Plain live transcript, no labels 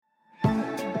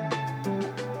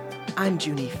I'm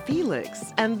Junie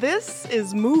Felix, and this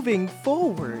is Moving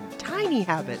Forward, Tiny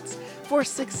Habits for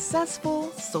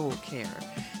Successful Soul Care.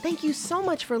 Thank you so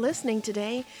much for listening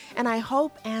today, and I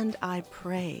hope and I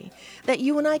pray that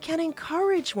you and I can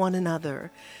encourage one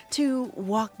another to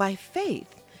walk by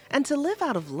faith and to live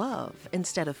out of love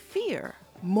instead of fear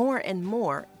more and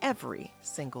more every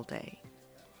single day.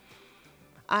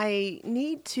 I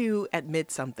need to admit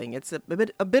something. It's a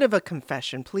bit of a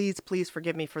confession. Please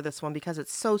forgive me for this one because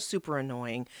it's so super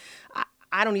annoying.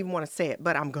 I don't even want to say it,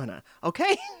 but I'm gonna,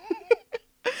 okay?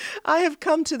 I have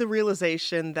come to the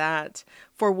realization that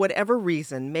for whatever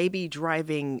reason, maybe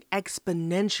driving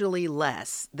exponentially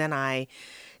less than I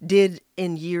did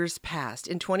in years past,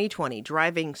 in 2020,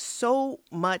 driving so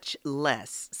much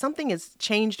less. Something has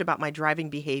changed about my driving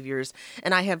behaviors,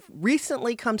 and I have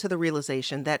recently come to the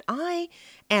realization that I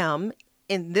am,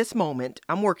 in this moment,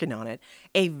 I'm working on it,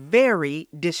 a very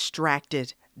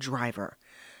distracted driver.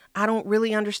 I don't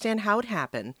really understand how it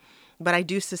happened, but I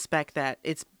do suspect that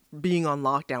it's being on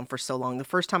lockdown for so long. The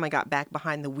first time I got back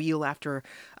behind the wheel after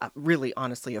really,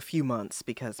 honestly, a few months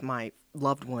because my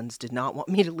loved ones did not want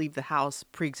me to leave the house,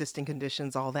 pre-existing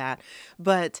conditions, all that.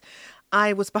 But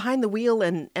I was behind the wheel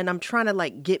and I'm trying to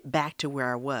get back to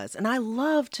where I was. And I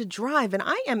love to drive and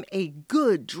I am a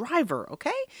good driver,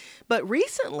 okay? But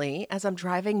recently, as I'm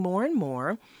driving more and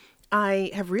more,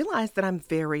 I have realized that I'm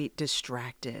very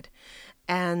distracted.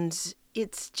 And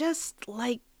it's just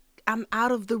like I'm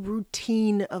out of the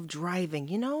routine of driving,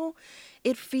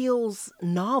 It feels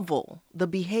novel. The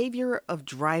behavior of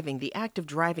driving, the act of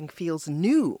driving feels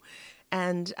new.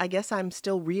 And I guess I'm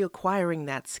still reacquiring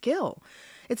that skill.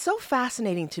 It's so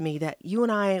fascinating to me that you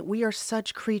and I, we are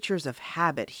such creatures of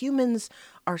habit. Humans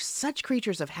are such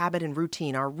creatures of habit and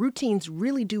routine. Our routines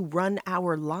really do run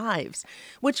our lives,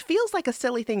 which feels like a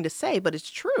silly thing to say, but it's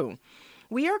true.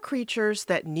 We are creatures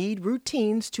that need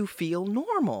routines to feel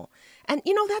normal. And,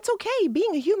 that's okay.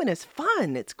 Being a human is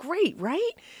fun. It's great,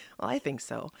 right? Well, I think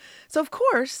so. So, of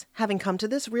course, having come to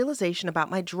this realization about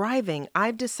my driving,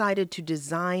 I've decided to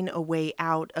design a way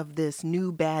out of this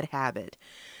new bad habit.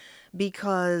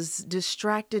 Because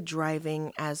distracted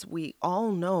driving, as we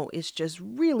all know, is just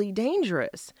really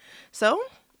dangerous. So,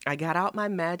 I got out my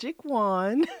magic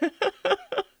wand.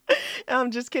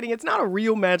 I'm just kidding. It's not a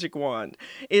real magic wand.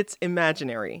 It's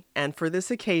imaginary. And for this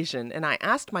occasion, and I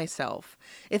asked myself,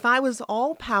 if I was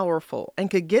all powerful and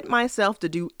could get myself to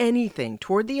do anything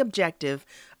toward the objective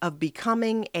of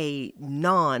becoming a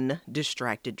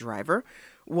non-distracted driver,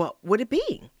 what would it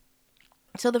be?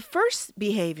 So the first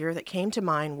behavior that came to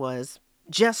mind was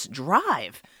just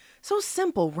drive. So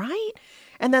simple, right?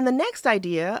 And then the next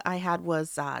idea I had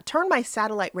was turn my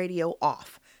satellite radio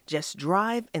off. Just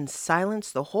drive in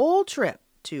silence the whole trip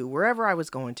to wherever I was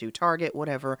going to, Target,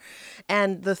 whatever.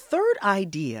 And the third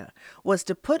idea was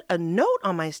to put a note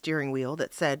on my steering wheel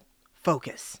that said,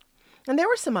 focus. And there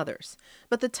were some others,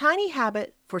 but the tiny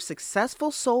habit for successful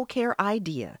soul care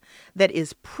idea that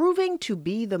is proving to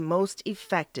be the most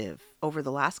effective over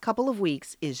the last couple of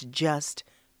weeks is just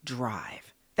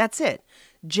drive. That's it.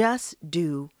 Just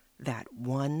do that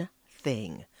one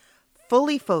thing.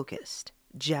 Fully focused.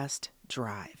 Just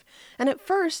drive. And at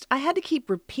first, I had to keep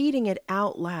repeating it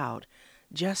out loud.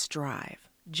 Just drive.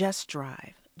 Just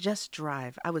drive. Just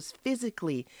drive. I was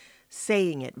physically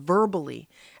saying it verbally.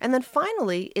 And then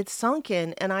finally, it sunk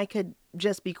in and I could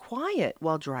just be quiet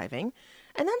while driving.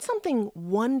 And then something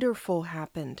wonderful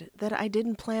happened that I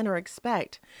didn't plan or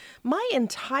expect. My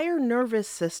entire nervous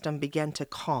system began to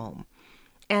calm.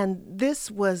 And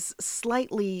this was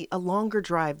slightly a longer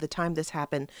drive the time this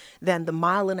happened than the 1.5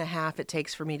 miles it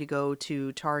takes for me to go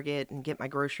to Target and get my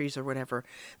groceries or whatever.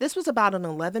 This was about an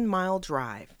 11-mile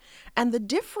drive. And the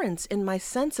difference in my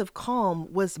sense of calm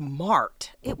was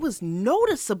marked. It was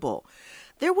noticeable.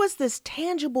 There was this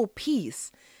tangible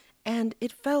peace, and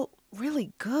it felt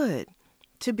really good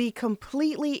to be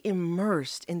completely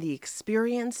immersed in the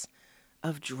experience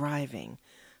of driving,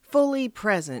 fully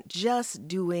present, just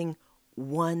doing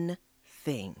one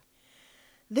thing.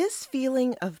 This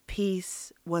feeling of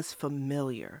peace was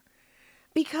familiar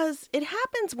because it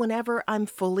happens whenever I'm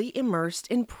fully immersed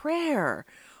in prayer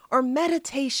or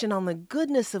meditation on the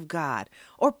goodness of God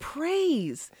or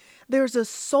praise. There's a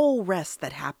soul rest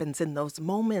that happens in those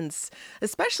moments,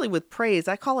 especially with praise.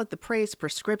 I call it the praise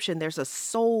prescription. There's a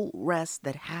soul rest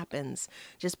that happens,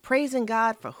 just praising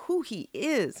God for who He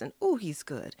is and He's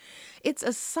good. It's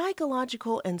a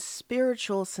psychological and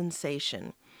spiritual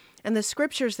sensation. And the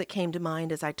scriptures that came to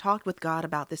mind as I talked with God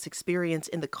about this experience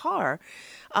in the car,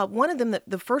 one of them,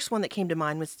 the first one that came to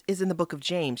mind is in the book of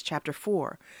James, chapter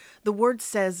 4. The word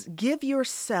says, give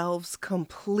yourselves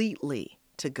completely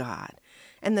to God.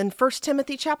 And then 1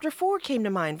 Timothy chapter 4 came to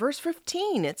mind. Verse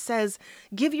 15, it says,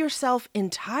 give yourself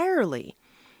entirely.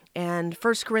 And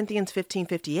 1 Corinthians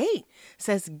 15:58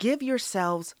 says, give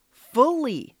yourselves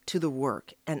fully to the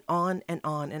work, and on and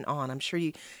on and on. I'm sure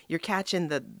you're catching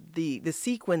the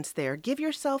sequence there. Give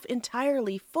yourself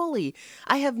entirely, fully.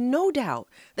 I have no doubt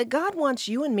that God wants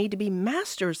you and me to be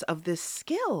masters of this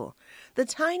skill, the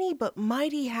tiny but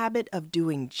mighty habit of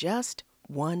doing just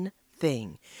one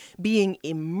thing, being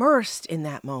immersed in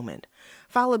that moment,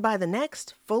 followed by the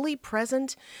next, fully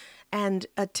present and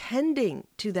attending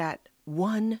to that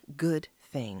one good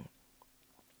thing.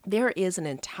 There is an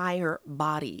entire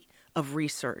body of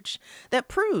research that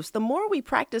proves the more we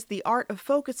practice the art of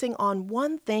focusing on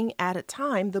one thing at a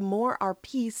time, the more our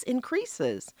peace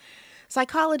increases.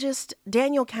 Psychologist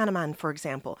Daniel Kahneman, for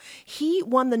example, he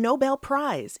won the Nobel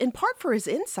Prize in part for his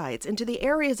insights into the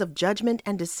areas of judgment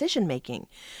and decision making.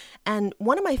 And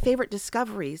one of my favorite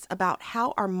discoveries about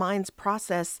how our minds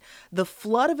process the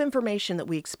flood of information that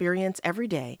we experience every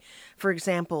day, for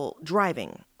example,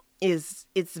 driving, it's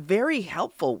very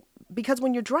helpful because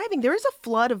when you're driving, there is a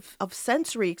flood of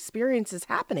sensory experiences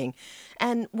happening.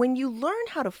 And when you learn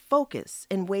how to focus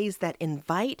in ways that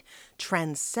invite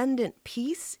transcendent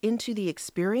peace into the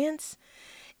experience,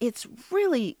 it's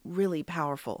really, really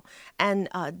powerful. And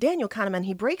Daniel Kahneman,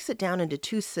 he breaks it down into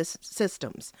two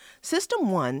systems. System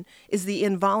 1 is the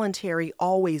involuntary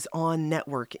always-on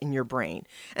network in your brain.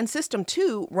 And System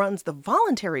 2 runs the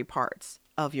voluntary parts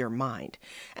of your mind.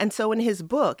 And so in his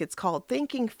book, it's called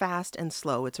Thinking Fast and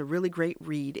Slow. It's a really great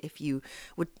read if you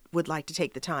would like to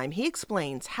take the time. He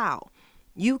explains how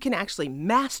you can actually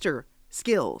master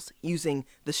skills using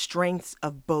the strengths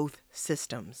of both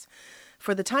systems.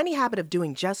 For the tiny habit of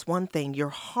doing just one thing, you're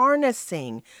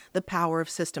harnessing the power of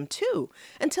System 2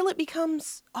 until it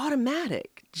becomes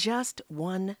automatic, just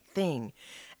one thing.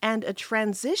 And a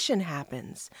transition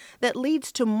happens that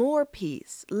leads to more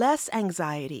peace, less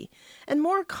anxiety, and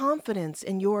more confidence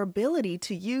in your ability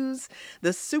to use the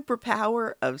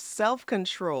superpower of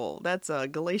self-control. That's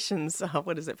Galatians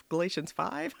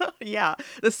 5? Yeah,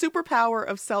 the superpower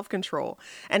of self-control.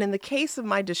 And in the case of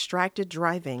my distracted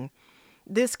driving,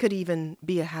 this could even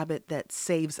be a habit that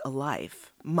saves a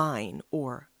life, mine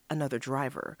or another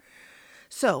driver.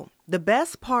 So the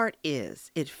best part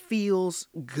is it feels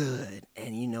good.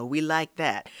 And we like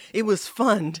that. It was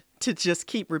fun to just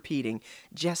keep repeating,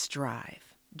 just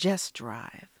drive, just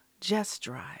drive, just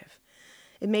drive.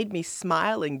 It made me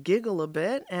smile and giggle a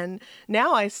bit. And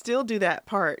now I still do that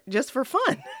part just for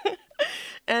fun.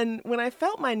 And when I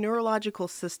felt my neurological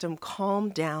system calm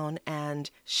down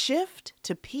and shift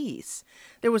to peace,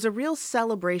 there was a real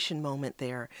celebration moment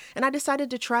there. And I decided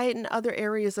to try it in other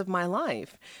areas of my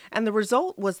life. And the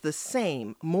result was the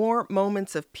same, more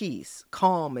moments of peace,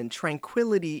 calm, and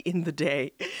tranquility in the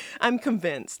day. I'm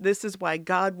convinced this is why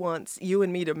God wants you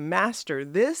and me to master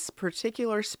this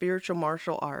particular spiritual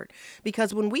martial art.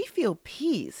 Because when we feel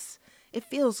peace, it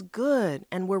feels good,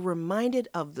 and we're reminded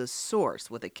of the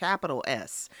source with a capital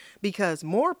S, because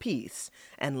more peace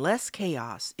and less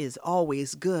chaos is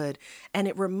always good, and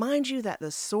it reminds you that the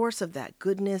source of that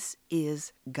goodness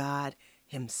is God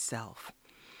Himself.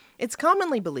 It's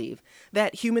commonly believed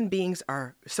that human beings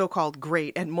are so-called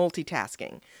great at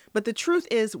multitasking, but the truth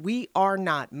is we are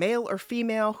not. Male or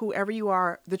female, whoever you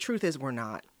are, the truth is we're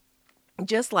not.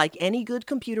 Just like any good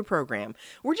computer program,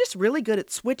 we're just really good at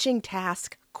switching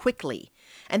tasks quickly.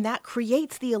 And that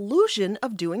creates the illusion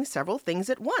of doing several things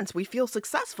at once. We feel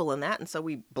successful in that, and so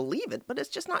we believe it, but it's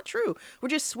just not true. We're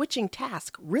just switching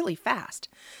tasks really fast.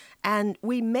 And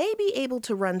we may be able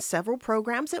to run several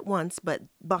programs at once, but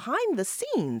behind the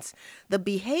scenes, the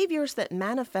behaviors that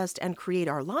manifest and create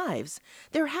our lives,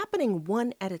 they're happening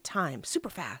one at a time, super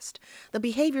fast. The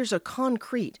behaviors are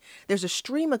concrete. There's a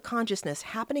stream of consciousness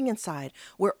happening inside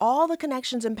where all the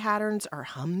connections and patterns are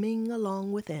humming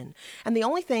along within. And the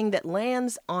only thing that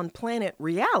lands on planet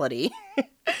reality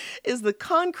is the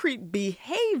concrete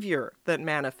behavior that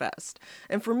manifests.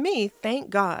 And for me, thank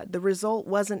God, the result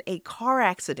wasn't a car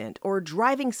accident or a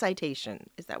driving citation.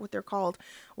 Is that what they're called?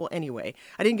 Well, anyway,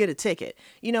 I didn't get a ticket.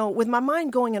 With my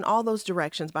mind going in all those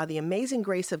directions, by the amazing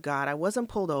grace of God, I wasn't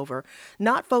pulled over,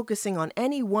 not focusing on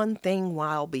any one thing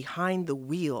while behind the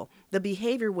wheel. The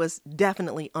behavior was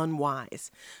definitely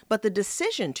unwise. But the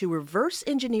decision to reverse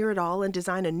engineer it all and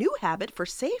design a new habit for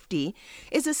safety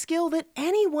is a skill that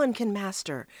anyone can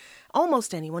master.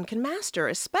 almost anyone can master,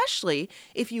 especially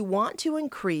if you want to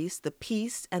increase the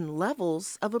peace and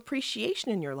levels of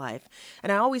appreciation in your life.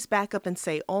 And I always back up and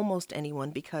say almost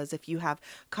anyone, because if you have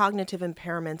cognitive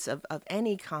impairments of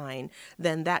any kind,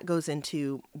 then that goes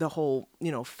into the whole,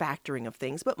 factoring of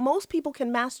things. But most people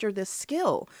can master this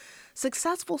skill.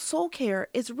 Successful soul care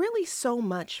is really so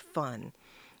much fun.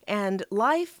 And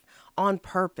life on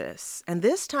purpose, and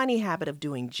this tiny habit of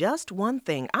doing just one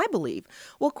thing, I believe,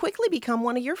 will quickly become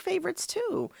one of your favorites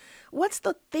too. What's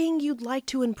the thing you'd like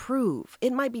to improve?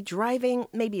 It might be driving,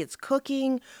 maybe it's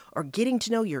cooking, or getting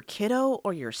to know your kiddo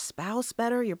or your spouse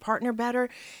better, your partner better.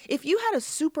 If you had a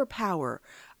superpower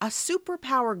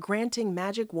granting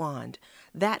magic wand,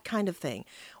 that kind of thing,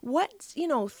 what's,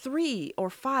 3 or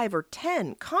 5 or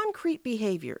 10 concrete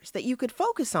behaviors that you could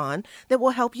focus on that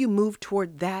will help you move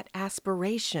toward that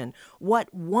aspiration?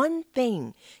 What one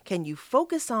thing can you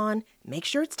focus on, make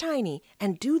sure it's tiny,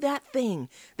 and do that thing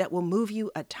that will move you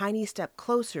a tiny step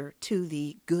closer to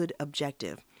the good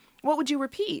objective? What would you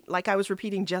repeat? Like I was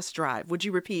repeating just drive. Would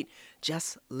you repeat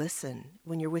just listen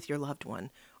when you're with your loved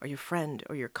one or your friend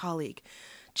or your colleague?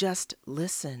 Just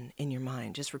listen in your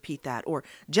mind. Just repeat that. Or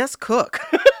just cook.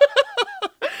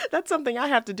 That's something I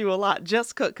have to do a lot.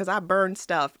 Just cook, because I burn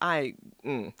stuff.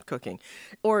 Cooking.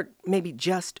 Or maybe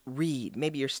just read.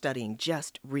 Maybe you're studying.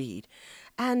 Just read.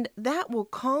 And that will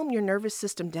calm your nervous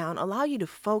system down, allow you to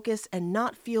focus and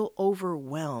not feel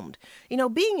overwhelmed.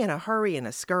 Being in a hurry and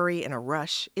a scurry and a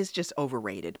rush is just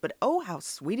overrated. But oh, how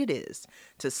sweet it is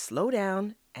to slow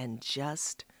down and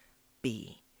just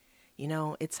be.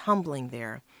 It's humbling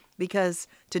there, because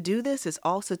to do this is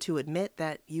also to admit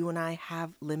that you and I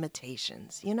have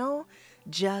limitations,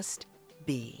 just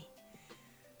be.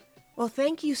 Well,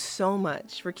 thank you so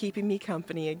much for keeping me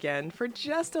company again for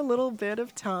just a little bit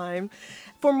of time.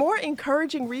 For more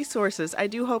encouraging resources, I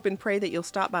do hope and pray that you'll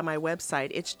stop by my website.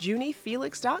 It's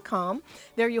JuniFelix.com.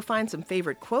 There you'll find some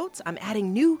favorite quotes. I'm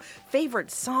adding new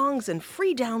favorite songs and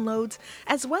free downloads,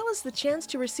 as well as the chance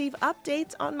to receive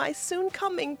updates on my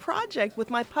soon-coming project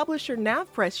with my publisher,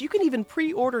 NavPress. You can even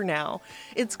pre-order now.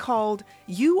 It's called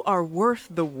You Are Worth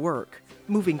the Work,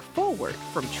 Moving Forward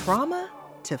from Trauma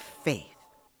to Faith.